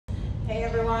Hey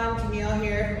everyone, Camille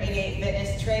here from 88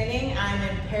 Fitness Training. I'm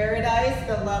in Paradise,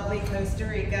 the lovely Costa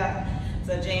Rica.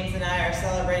 So James and I are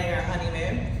celebrating our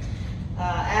honeymoon.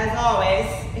 As always,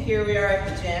 here we are at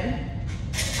the gym.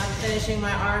 I'm finishing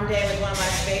my arm day with one of my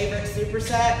favorite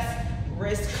supersets,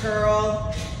 wrist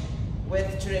curl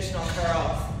with traditional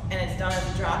curls. And it's done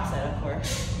as a drop set, of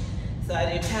course. So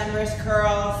I do 10 wrist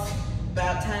curls,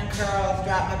 about 10 curls,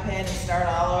 drop my pin and start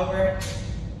all over.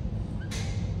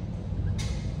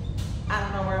 I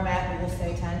don't know where I'm at, but we'll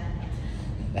say 10.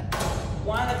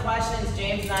 One of the questions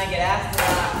James and I get asked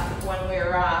a lot when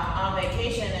we're on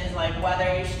vacation is like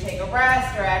whether you should take a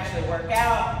rest or actually work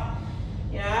out.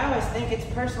 You know, I always think it's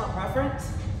personal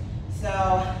preference.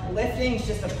 So lifting is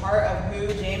just a part of who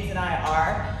James and I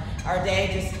are. Our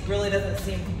day just really doesn't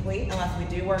seem complete unless we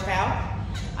do work out.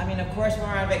 I mean, of course, when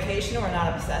we're on vacation, we're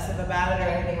not obsessive about it or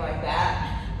anything like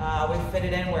that. We fit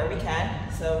it in where we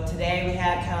can. So today we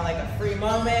had kind of like a free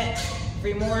moment,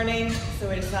 free morning, so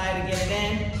we decided to get it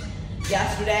in.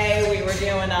 Yesterday we were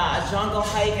doing a jungle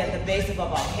hike at the base of a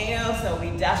volcano, so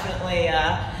we definitely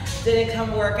didn't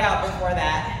come work out before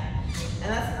that.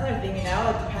 And that's another thing, you know,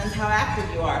 it depends how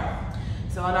active you are.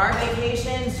 So on our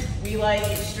vacations, we like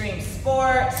extreme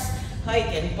sports,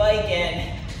 hiking,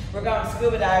 biking. We're going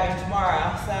scuba diving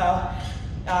tomorrow,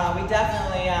 so we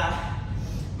definitely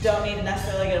don't need to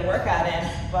necessarily get a workout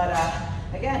in, but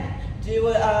again, do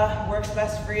what works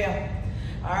best for you.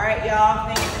 All right, y'all,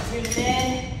 thanks for tuning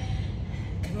in.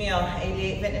 Camille,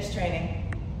 88 Fitness Training.